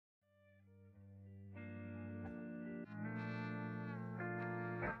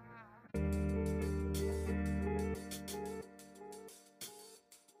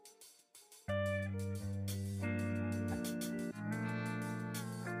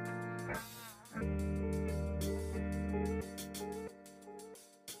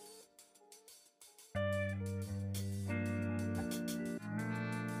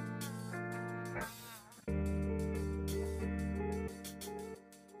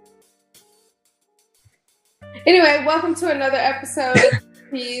Anyway, welcome to another episode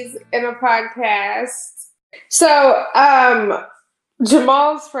of Peas in a Podcast. So,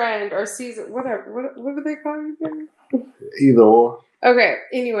 Jamal's friend or Caesar, whatever, what do they call you again? Either or. Okay,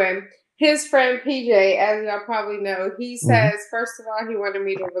 anyway, his friend PJ, as y'all probably know, he says, first of all, he wanted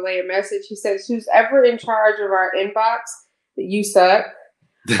me to relay a message. He says, who's ever in charge of our inbox, you suck.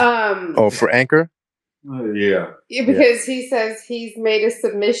 For Anchor? Yeah. Because he says he's made a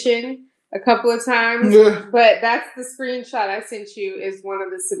submission a couple of times, but that's the screenshot I sent you is one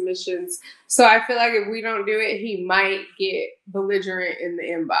of the submissions. So I feel like if we don't do it, he might get belligerent in the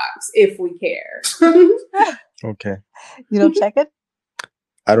inbox if we care. Okay. You don't check it?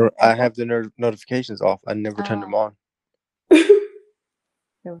 I have the notifications off. I never turn them on. You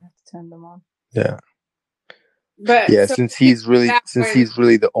would have to turn them on. Yeah. But yeah, so since he's really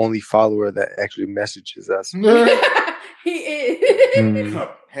the only follower that actually messages us. He is.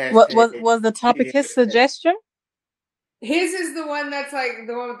 What was the topic his suggestion? His is the one that's like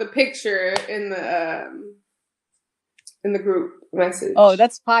the one with the picture in the group message. Oh,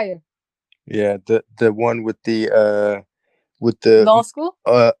 that's fire. Yeah, the one with the law school?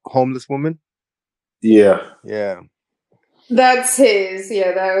 Homeless woman. Yeah. Yeah. That's his.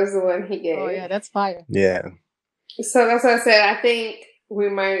 Yeah, that was the one he gave. Oh yeah, that's fire. Yeah. So that's what I said. I think we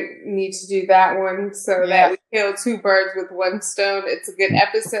might need to do that one so that we kill two birds with one stone. It's a good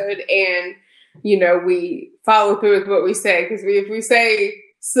episode, and we follow through with what we say. Because if we say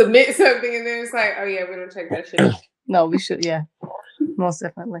submit something and then it's like, oh yeah, we don't check that shit. No, we should. Yeah, most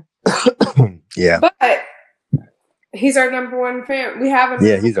definitely. Yeah, but he's our number one fan. We have him.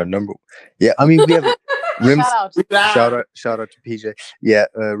 Yeah, he's our number. Yeah, I mean we have. Rim's, shout out to PJ. Yeah,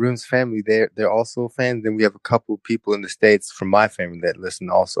 Rim's family, they're also fans. Then we have a couple of people in the States from my family that listen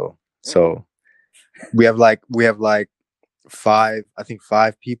also. So we have like five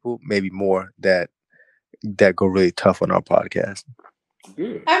people, maybe more that go really tough on our podcast.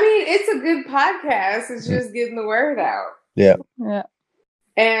 Good. I mean, it's a good podcast. It's just getting the word out. Yeah. Yeah.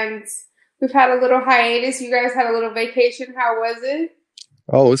 And we've had a little hiatus. You guys had a little vacation. How was it?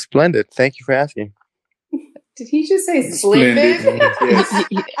 Oh, it was splendid. Thank you for asking. Did he just say splendid? Yes.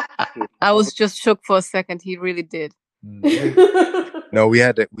 I was just shook for a second. He really did. No, we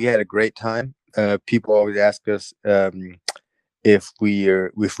had a great time. People always ask us if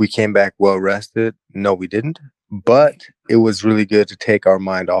we came back well rested. No, we didn't. But it was really good to take our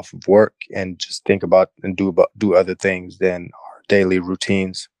mind off of work and just think about and do other things than our daily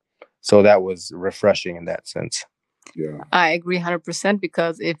routines. So that was refreshing in that sense. Yeah, I agree 100%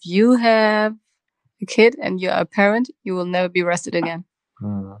 because if you have a kid and you're a parent, you will never be rested again.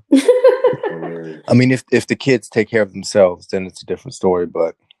 I mean, if the kids take care of themselves, then it's a different story.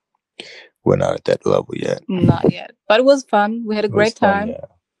 But we're not at that level yet. Not yet, but it was fun. We had a great time. Yeah.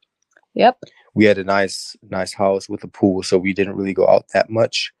 Yep. We had a nice house with a pool, so we didn't really go out that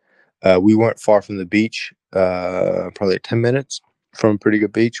much. We weren't far from the beach, probably 10 minutes from a pretty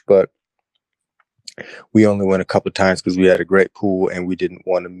good beach, but we only went a couple of times because we had a great pool and we didn't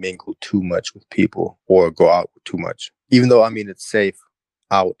want to mingle too much with people or go out too much. Even though, I mean, it's safe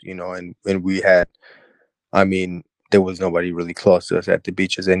out, and we had, I mean, there was nobody really close to us at the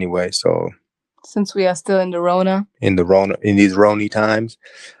beaches anyway. So since we are still in these Roni times,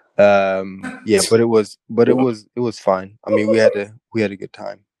 yeah, but it was fine. I mean, we had a good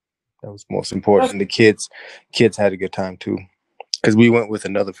time. That was most important. And the kids had a good time too, because we went with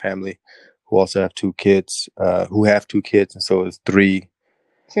another family who also have two kids, and so it's 3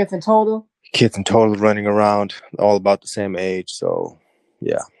 kids in total. Kids in total running around, all about the same age. So,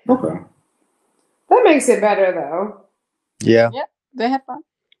 yeah. Okay. That makes it better, though. Yeah. Yeah, they had fun.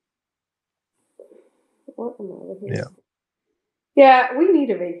 Yeah. Yeah, we need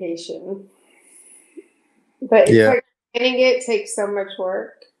a vacation, but it's like getting it takes so much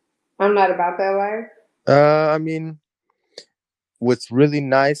work. I'm not about that life. I mean, what's really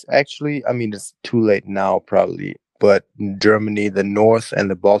nice, actually, I mean, it's too late now, probably, but in Germany, the North and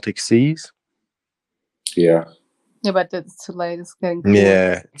the Baltic Seas. Yeah. Yeah, but it's too late. It's getting cold.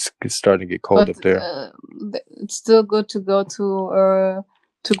 Yeah, it's starting to get cold up there. It's still good to go to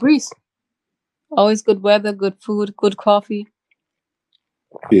Greece. Always good weather, good food, good coffee.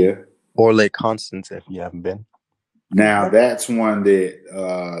 Yeah. Or Lake Constance, if you haven't been. Now that's one that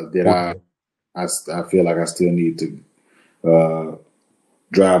I feel like I still need to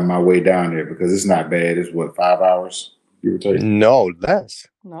drive my way down there because it's not bad. It's what, 5 hours? You would take? No, less.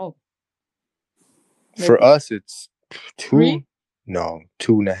 No. For us, it's 2. 3? No,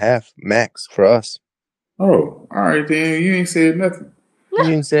 2.5 max for us. Oh, all right then. You ain't said nothing. You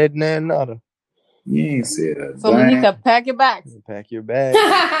ain't said nothing. You ain't said a So we need to pack your bags. Pack your bag.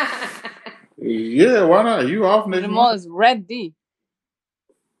 Yeah, why not? You off next Jamal month? is ready.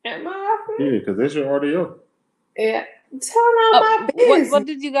 Am I off? Yeah, because that's your RDO. Yeah. Tell them my business. What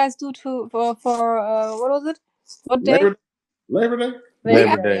did you guys do for what was it? What day? Labor Day?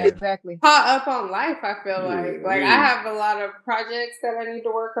 Labor Day. Yeah, exactly. Caught up on life, I feel Yeah, like I yeah. have a lot of projects that I need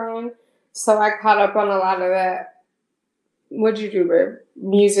to work on, so I caught up on a lot of that. What'd you do, babe?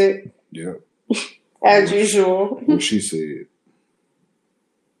 Music, Yeah. as usual. What she said.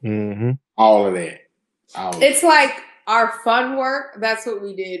 Mm-hmm. All of that. All of It's it. like our fun work. That's what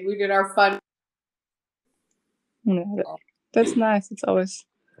we did. We did our fun. Yeah, that's nice. It's always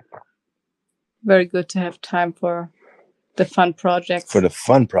very good to have time for the fun projects. For the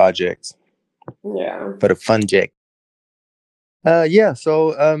fun projects. Yeah. For the fun jack. Yeah,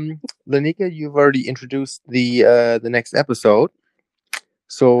 so Lanika, you've already introduced the next episode.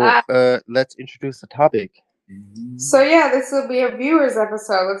 So let's introduce the topic. So yeah, this will be a viewers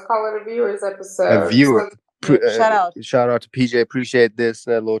episode. Let's call it a viewers episode. A viewer. Shout out. Shout out to PJ. Appreciate this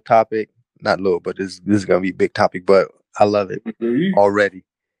little topic. Not little, but this is gonna be a big topic. But I love it already.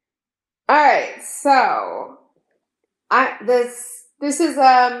 All right, so this is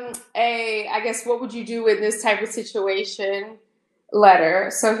a I guess what would you do in this type of situation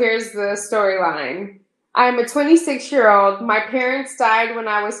letter. So here's the storyline. I'm a 26-year-old. My parents died when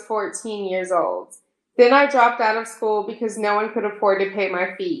I was 14 years old. Then I dropped out of school because no one could afford to pay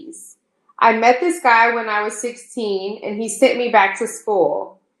my fees. I met this guy when I was 16 and he sent me back to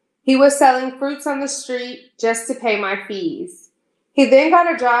school. He was selling fruits on the street just to pay my fees. He then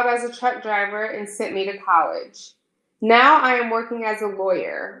got a job as a truck driver and sent me to college. Now I am working as a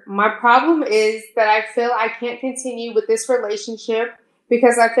lawyer. My problem is that I feel I can't continue with this relationship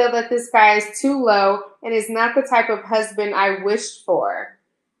because I feel that this guy is too low and is not the type of husband I wished for.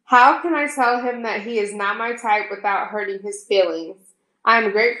 How can I tell him that he is not my type without hurting his feelings? I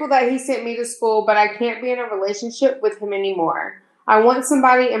am grateful that he sent me to school, but I can't be in a relationship with him anymore. I want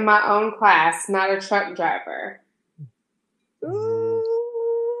somebody in my own class, not a truck driver. Ooh.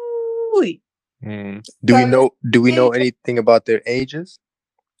 Do we know anything about their ages?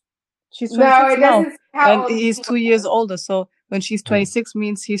 She's No, 26 it now, doesn't say how and old he's he 2 was. years older. So when she's 26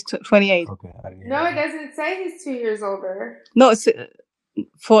 means he's 28. Okay, I didn't hear No, that. it doesn't say he's 2 years older. No, it's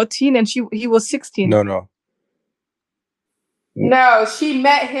 14, and he was 16. No. No, she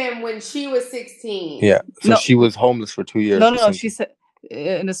met him when she was 16. Yeah, so No. she was homeless for 2 years. No. She said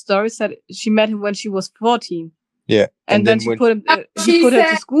in the story said she met him when she was 14. Yeah, and then she put him. He put her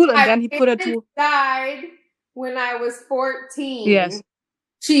to school, and then he put her to. Died when I was 14. Yes.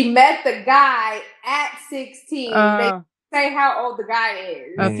 She met the guy at 16. They say how old the guy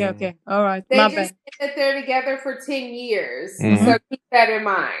is. Okay. All right. They just said that they're together for 10 years. Mhm. So keep that in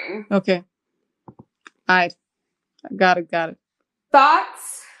mind. Okay. All right. Got it.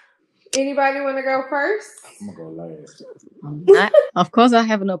 Thoughts? Anybody want to go first? I'm going to go last. Of course, I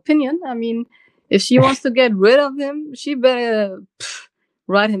have an opinion. I mean, if she wants to get rid of him, she better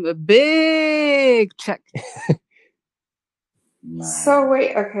write him a big check. So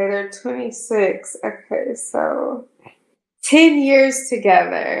wait, okay, they're 26. Okay, so 10 years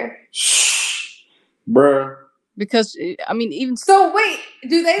together. Bruh. Because, I mean, even... So wait,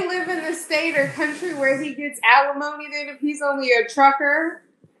 do they live in the state or country where he gets alimony then if he's only a trucker?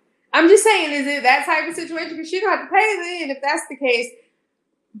 I'm just saying, is it that type of situation? Because she don't have to pay then if that's the case.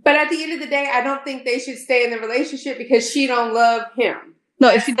 But at the end of the day, I don't think they should stay in the relationship because she don't love him. No,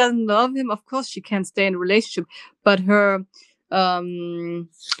 if she doesn't love him, of course she can't stay in a relationship. But her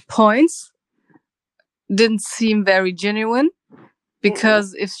points didn't seem very genuine.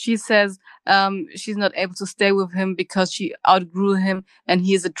 Because if she says she's not able to stay with him because she outgrew him and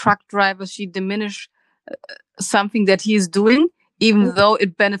he is a truck driver, she diminished something that he is doing, even though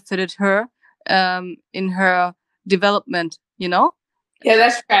it benefited her in her development, you know? Yeah,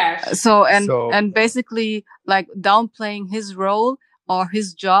 that's trash. And basically like downplaying his role or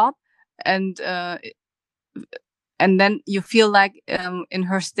his job, and then you feel like in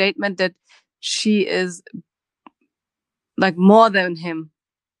her statement that she is like more than him.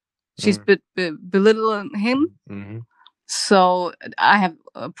 She's belittling him. Mm-hmm. So I have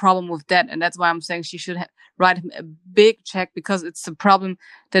a problem with that, and that's why I'm saying she should write him a big check, because it's a problem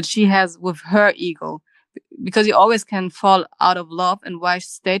that she has with her ego. Because you always can fall out of love, and why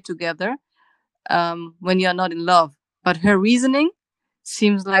stay together when you're not in love? But her reasoning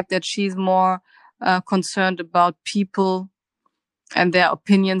seems like that she's more concerned about people and their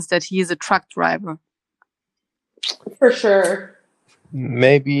opinions, that he is a truck driver. For sure.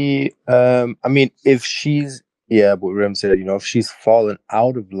 Maybe, I mean, if she's, what Rem said, you know, if she's fallen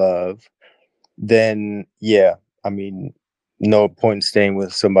out of love, then, I mean, no point in staying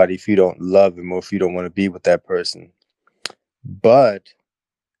with somebody if you don't love him or if you don't want to be with that person. But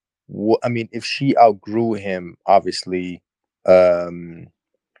I mean, if she outgrew him, obviously,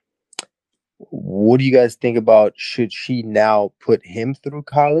 what do you guys think about? Should she now put him through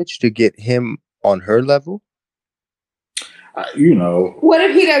college to get him on her level? What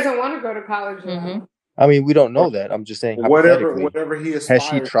if he doesn't want to go to college? Mhm. I mean, we don't know that. I'm just saying hypothetically. Whatever he aspires. Has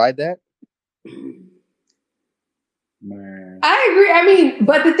she tried that? Man, I agree. I mean,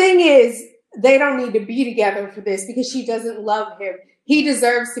 but the thing is, they don't need to be together for this because she doesn't love him. He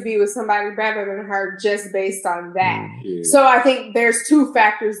deserves to be with somebody better than her just based on that. yeah. So I think there's two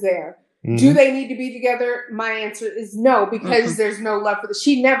factors there. Mhm. Do they need to be together? My answer is no, because there's no love for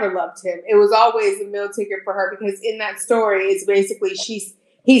she never loved him. It was always a meal ticket for her because in that story, it's basically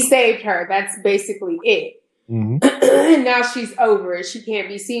he saved her. That's basically it. Mhm. And now she's over it. She can't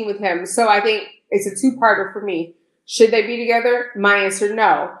be seen with him. So I think it's a two-parter for me. Should they be together? My answer,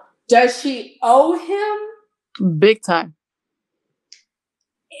 no. Does she owe him? Big time.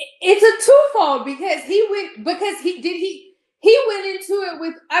 It's a twofold because he went into it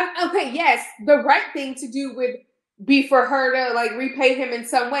with okay, yes, the right thing to do would be for her to like repay him in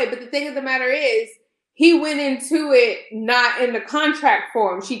some way. But the thing of the matter is, he went into it not in the contract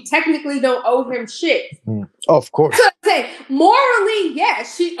form. She technically don't owe him shit. Oh, of course. So I'm saying, morally,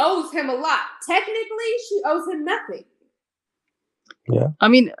 yes, she owes him a lot. Technically, she owes him nothing. Yeah. I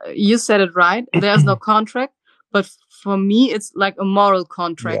mean, you said it right. There's no contract, but for me, it's like a moral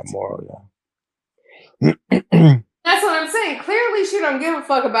contract. Yeah, moral, That's what I'm saying. Clearly, she don't give a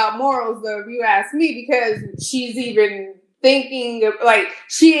fuck about morals, though, if you ask me, because she's even thinking of, like,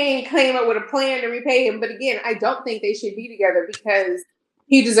 she ain't came up with a plan to repay him. But again, I don't think they should be together because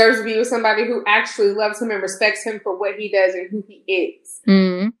he deserves to be with somebody who actually loves him and respects him for what he does and who he is.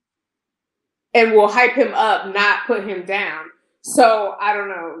 Mm-hmm. And will hype him up, not put him down. So, I don't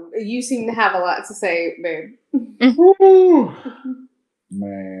know. You seem to have a lot to say, babe. Woo.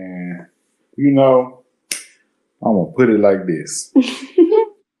 Man, I'm gonna put it like this.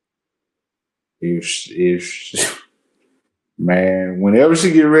 if man, whenever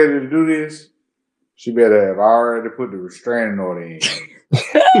she get ready to do this, she better have already put the restraining order in.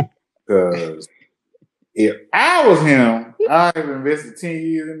 Because if I was him, I've invested 10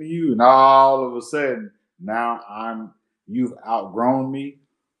 years into you, and all of a sudden now you've outgrown me.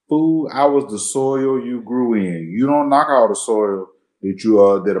 Fool, I was the soil you grew in. You don't knock all the soil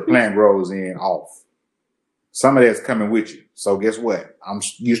that a plant grows in off. Some of that's coming with you. So guess what?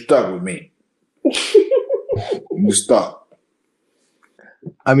 You stuck with me. You stuck.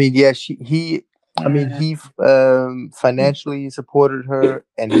 I mean, yeah, he financially supported her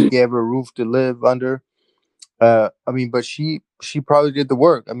and he gave her a roof to live under. I mean, but she probably did the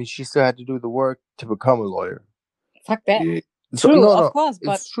work. I mean, she still had to do the work to become a lawyer. Fuck that. Yeah. So, True, no, of course,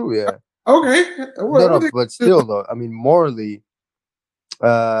 but it's true, yeah. Okay. But still, though, I mean, morally,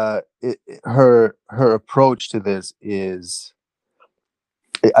 her approach to this is,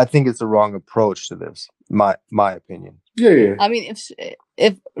 I think it's the wrong approach to this. My opinion. Yeah. I mean,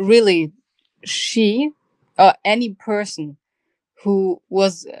 if really she or any person who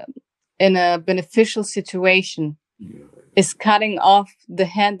was in a beneficial situation is cutting off the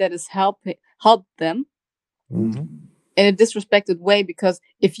hand that is helped them Mm-hmm. in a disrespected way, because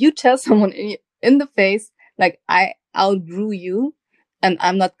if you tell someone in the face, like, I outgrew you and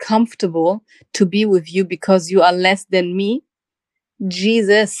I'm not comfortable to be with you because you are less than me,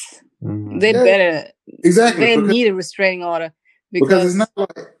 Jesus, they better exactly. They need a restraining order because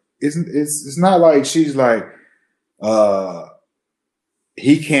it's not like she's like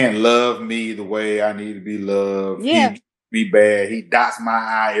he can't love me the way I need to be loved. Yeah. He be bad. He dots my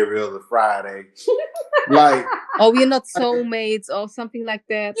eye every other Friday. Like, oh, we're not soulmates or something like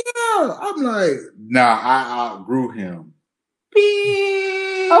that. Yeah, I'm like, nah, I outgrew him.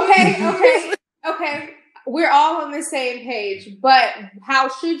 Okay. We're all on the same page, but how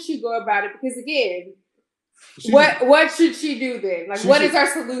should she go about it? Because again, what should she do then? Like, what is our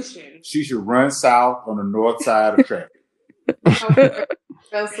solution? She should run south on the north side of traffic.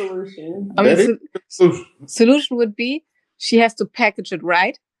 No solution. I mean, solution would be she has to package it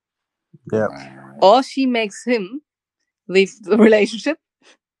right. Yeah. Or she makes him leave the relationship.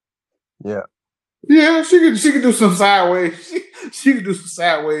 Yeah. Yeah, she could do some sideways. She could do some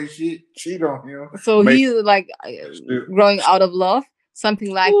sideways shit. Cheat on him. So he's like growing out of love,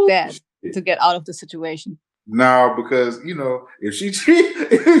 something like that, to get out of the situation. No, because if she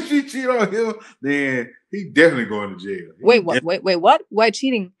cheat on him, then he definitely going to jail. Wait, what? Why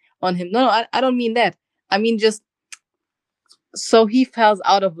cheating on him? No, I don't mean that. I mean just so he falls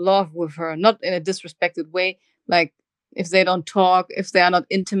out of love with her, not in a disrespected way. Like, if they don't talk, if they are not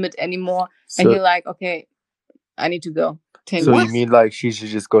intimate anymore, and So, you're like, okay, I need to go. 10 so minutes. you mean like she should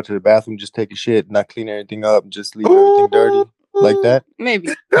just go to the bathroom, just take a shit, not clean everything up, just leave everything dirty like that? Maybe.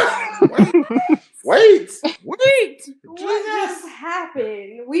 Wait. What just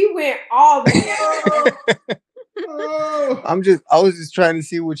happened? We went all the way. Oh. I was just trying to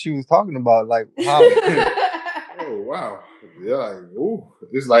see what she was talking about. Like, how? Oh wow. Yeah, like, ooh.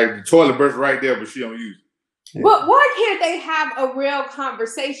 It's like the toilet brush right there, but she don't use it. Yeah. But why can't they have a real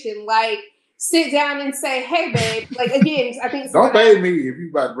conversation? Like, sit down and say, "Hey, babe." Like, again, I think Don't bathe me if you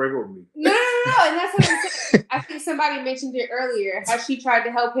about to break up with me. No. And that's what I'm saying. I think somebody mentioned it earlier, how she tried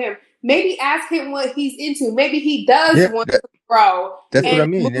to help him. Maybe ask him what he's into. Maybe he does want to grow That's and what I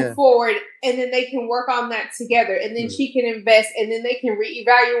mean. move forward, and then they can work on that together, and then she can invest, and then they can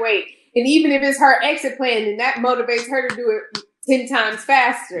reevaluate. And even if it's her exit plan, then that motivates her to do it 10 times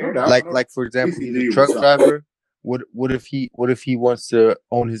faster. No doubt. Like for example, he's a truck driver. What if he wants to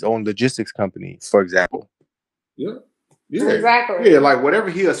own his own logistics company, for example? Yeah. Exactly. Yeah, like whatever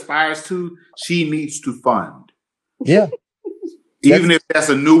he aspires to, she needs to fund. Yeah. Even if that's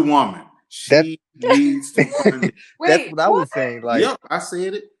a new woman, she needs to fund it. That's what I was saying. Like, yep, I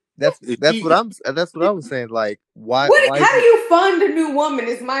said it. That's what I was saying. Like, why? How do you fund a new woman?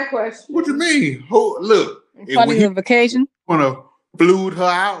 Is my question. What you mean? Look, funding a vacation. Wanna fluid her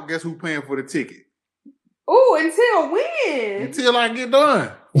out? Guess who paying for the ticket? Oh, until when? Until I get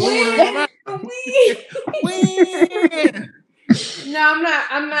done. When? When? No,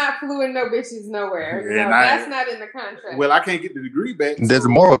 I'm not fluing no bitches nowhere. No, that's not in the contract. Well, I can't get the degree back. There's a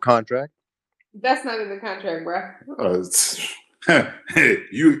moral contract. That's not in the contract, bro.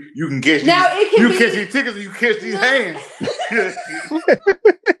 You can catch now these, it can you be, catch these tickets and you catch these hands.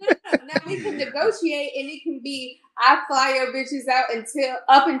 Now we can negotiate, and it can be I fly your bitches out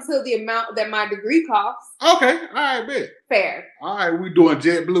until the amount that my degree costs. Okay, all right, bet. Fair. All right, we doing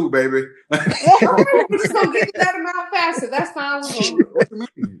JetBlue, baby. We're just gonna get that amount faster. That's fine. What you mean?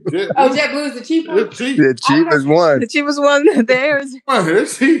 JetBlue is the cheap one. It's cheap. The cheapest one. The cheapest one there is.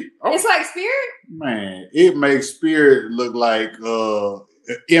 It's cheap. Oh, it's like Spirit. Man, it makes Spirit look like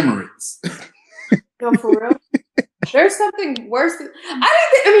Emirates. No, for real. There's something worse.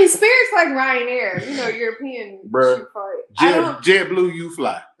 Spirit's like Ryanair. You know, European. Bruh. JetBlue, you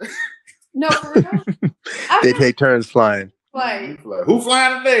fly. No, for real. They take turns flying. Like, who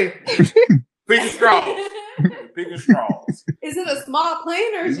flying today? Picking straws. Picking straws. Is it a small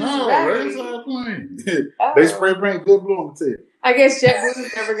plane or is it no? just It's a plane. They spray paint good blue on the tip. I guess JetBlue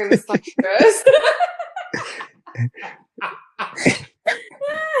is never going to sponsor us.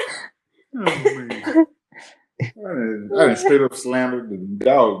 Oh, man. I done straight up slandered the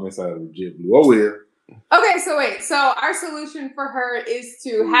dog inside of JetBlue. Oh, yeah. Okay, so wait. So our solution for her is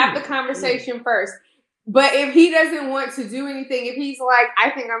to have the conversation first. But if he doesn't want to do anything, if he's like,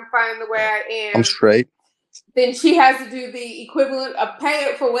 I think I'm fine the way I am. I'm straight. Then she has to do the equivalent of pay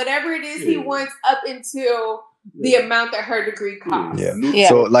it for whatever it is he wants up until the amount that her degree costs. Yeah.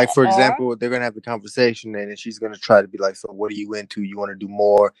 So, like, for example, they're going to have a conversation and then she's going to try to be like, so what are you into? You want to do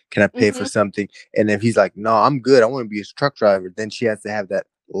more? Can I pay for something? And if he's like, no, I'm good. I want to be a truck driver. Then she has to have that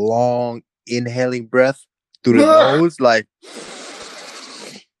long inhaling breath through the nose. Like,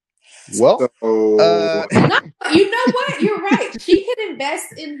 well, no, you know what? You're right. She could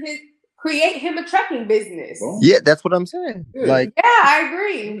invest in create him a trucking business. Yeah, that's what I'm saying. Yeah. Like, yeah, I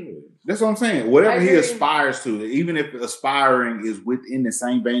agree. That's what I'm saying. Whatever he aspires to, even if aspiring is within the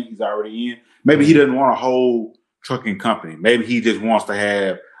same vein he's already in, maybe he doesn't want a whole trucking company. Maybe he just wants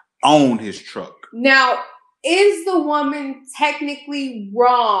to own his truck. Now, is the woman technically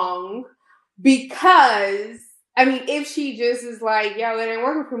wrong? Because, if she just is like, yo, it ain't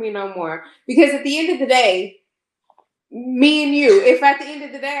working for me no more. Because at the end of the day, me and you, if at the end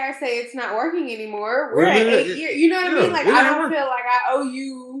of the day I say it's not working anymore, we're at 8 years. You know what I mean? Like, I don't feel like I owe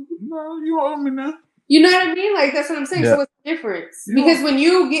you. No, you owe me now. You know what I mean? Like, that's what I'm saying. So what's the difference? Because when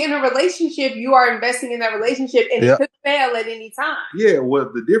you get in a relationship, you are investing in that relationship and it could fail at any time. Yeah, well,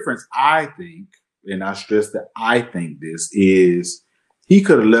 the difference, I think, and I stress that I think this, is he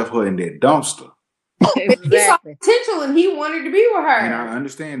could have left her in that dumpster. Exactly. He saw potential and he wanted to be with her. And I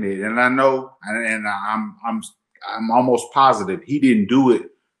understand it. And I know, and I'm almost positive he didn't do it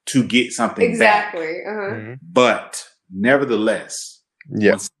to get something back. Uh-huh. But nevertheless,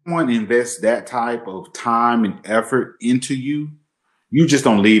 when someone invests that type of time and effort into you, you just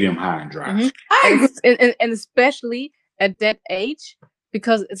don't leave them high and dry. And especially at that age,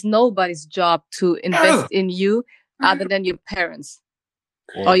 because it's nobody's job to invest in you other than your parents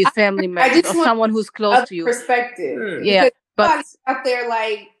or your family members or someone who's close to you. Perspective. Yeah. But out there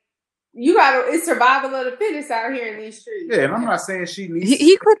like, it's survival of the fittest out here in these streets. Yeah, and I'm not saying she needs.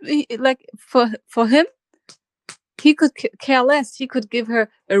 He could like for him. He could care less. He could give her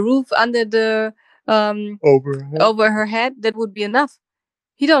a roof under the over her head. That would be enough.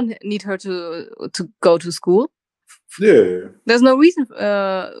 He don't need her to go to school. Yeah. There's no reason.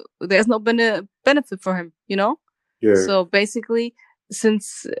 There's no benefit for him. You know. Yeah. So basically,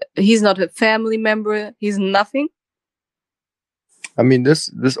 since he's not a family member, he's nothing. I mean, this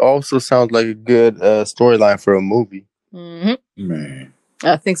also sounds like a good storyline for a movie. Mm-hmm. Man,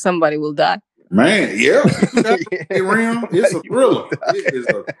 I think somebody will die. Man, yeah. It's a thriller. It is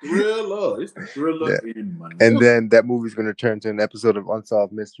a thriller. It's a thriller in Manila. And then that movie's going to turn to an episode of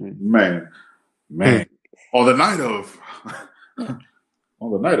Unsolved Mysteries. Man. On the night of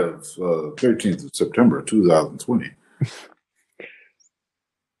 13th of September 2020.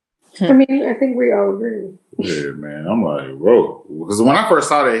 I mean, I think we all agree. Yeah, man. I'm like, whoa. Because when I first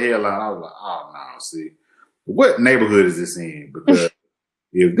saw that headline, I was like, oh, no, see. What neighborhood is this in? Because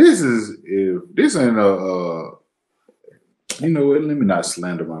if this ain't you know what, let me not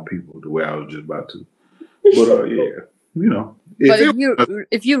slander my people the way I was just about to. But, yeah, you know.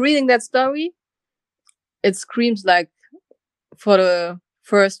 If you're reading that story, it screams like for the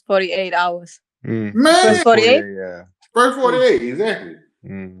first 48 hours. Man. First 48? Yeah. First 48, exactly.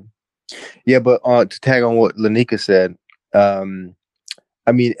 Mm. Yeah, but to tag on what Lanika said, I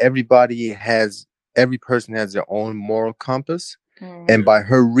mean, every person has their own moral compass. And by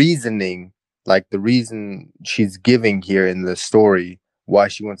her reasoning, like the reason she's giving here in the story, why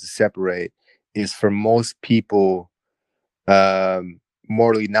she wants to separate, is for most people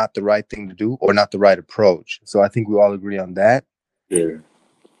morally not the right thing to do or not the right approach. So I think we all agree on that. Yeah.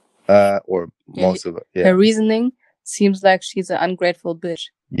 Or most of it. Yeah. Her reasoning seems like she's an ungrateful bitch.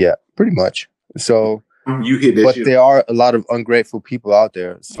 Yeah, pretty much. So you hit that but shit. There are a lot of ungrateful people out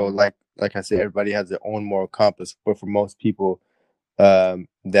there. So like I said, everybody has their own moral compass. But for most people,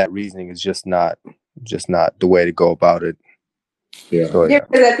 that reasoning is just not the way to go about it. Yeah. So, yeah,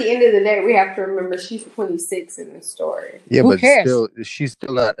 because at the end of the day, we have to remember she's 26 in the story. Yeah, Who but cares? she's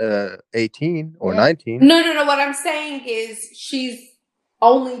still not 18 or 19. No. What I'm saying is she's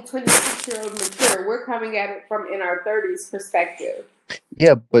only 26-year-old mature. We're coming at it from in our 30s perspective.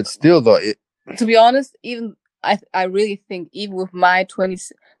 Yeah, but still though, to be honest, even I really think even with my 20,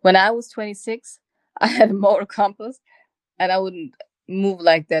 when I was 26, I had a moral compass, and I wouldn't move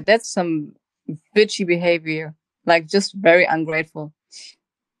like that. That's some bitchy behavior, like just very ungrateful.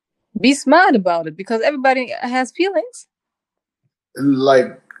 Be smart about it, because everybody has feelings.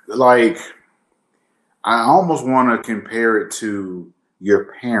 Like I almost want to compare it to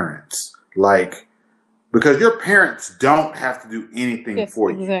your parents, like, because your parents don't have to do anything for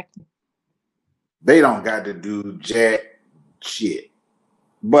you. Exactly. They don't got to do jack shit.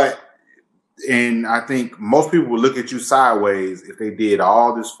 And I think most people would look at you sideways if they did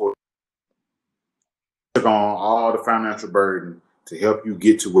all this for you, took on all the financial burden to help you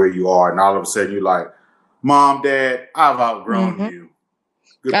get to where you are, and all of a sudden you're like, Mom, Dad, I've outgrown you.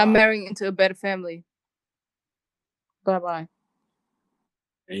 Goodbye. I'm marrying into a better family. Bye-bye.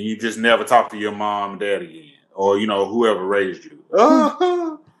 And you just never talk to your mom and dad again, or whoever raised you.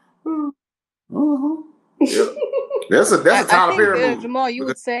 Yeah. That's a Tyler Perry movie. Jamal, you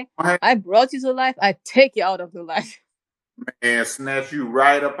would say, I brought you to life, I take you out of the life. And snatch you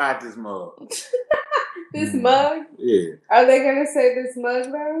right up out this mug. This mug? Yeah. Are they gonna say this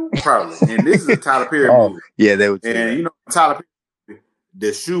mug though? Probably. And this is a Tyler Perry movie. Yeah, they would. And Tyler Perry,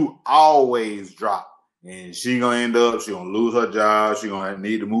 the shoe always drop. And she gonna end up, she gonna lose her job. She gonna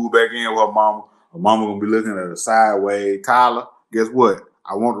need to move back in with her mama. Her mama gonna be looking at her sideways. Tyler, guess what?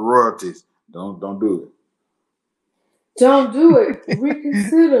 I want the royalties. Don't do it. Don't do it.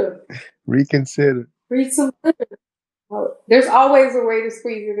 Reconsider. Read some litter. Oh, there's always a way to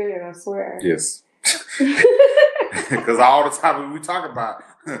squeeze it in, I swear. Yes. Because all the time we talk about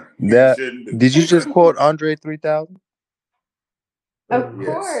that. Did you just quote Andre 3000? Of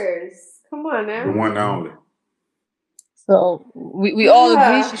course. Come on now. The one and only. So we all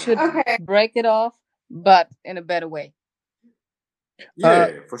agree she should break it off, but in a better way.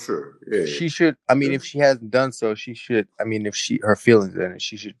 Yeah, for sure. Yeah. She should. I mean, if she hasn't done so, she should. I mean, if her feelings in it,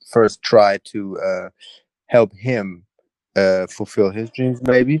 she should first try to help him fulfill his dreams,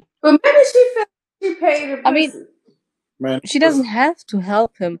 maybe. But maybe she felt she paid a person. I mean, she doesn't have to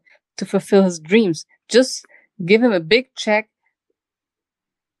help him to fulfill his dreams. Just give him a big check,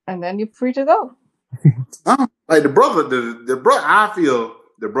 and then you're free to go. Like the brother, I feel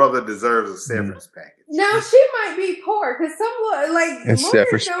the brother deserves a severance package. Now she might be poor because someone like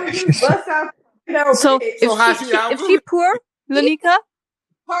lawyers don't just bust out. So if she poor, Lanika,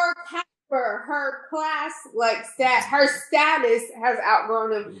 her caliber, her class, like her status has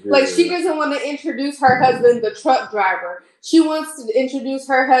outgrown him. Like she doesn't want to introduce her husband, the truck driver. She wants to introduce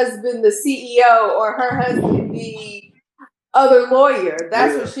her husband, the CEO, or her husband, the other lawyer.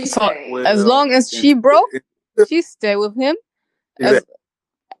 That's what she's saying. Well, as long as she broke, she stay with him. Exactly.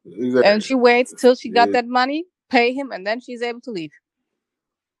 And she waits till she got that money, pay him, and then she's able to leave.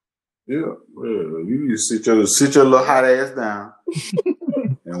 Yeah, well, you need to sit your little hot ass down,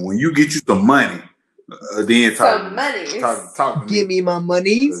 and when you get you some money, then talk to me. Give me my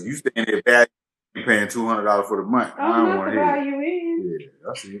money. You staying there bad, you paying $200 for the month. I don't want to hear you. Yeah,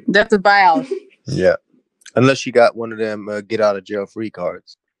 I see. That's a buyout. Yeah, unless she got one of them get out of jail free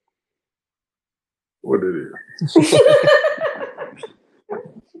cards. What it is?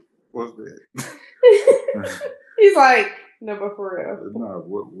 What's that? He's like. No, but for real. No,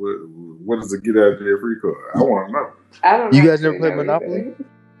 what is the get out of jail free card? I want to know. I don't know. You guys never played Monopoly?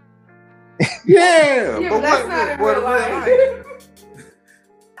 Yeah, but that's not in real life.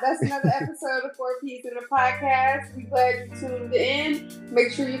 That's another episode of 4 P's in the podcast. We're glad you tuned in.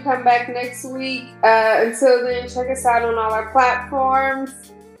 Make sure you come back next week. Until then, check us out on all our platforms.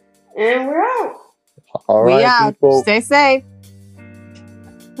 And we're out. All right, we out. People. Stay safe.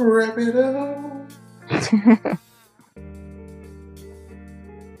 Wrap it up.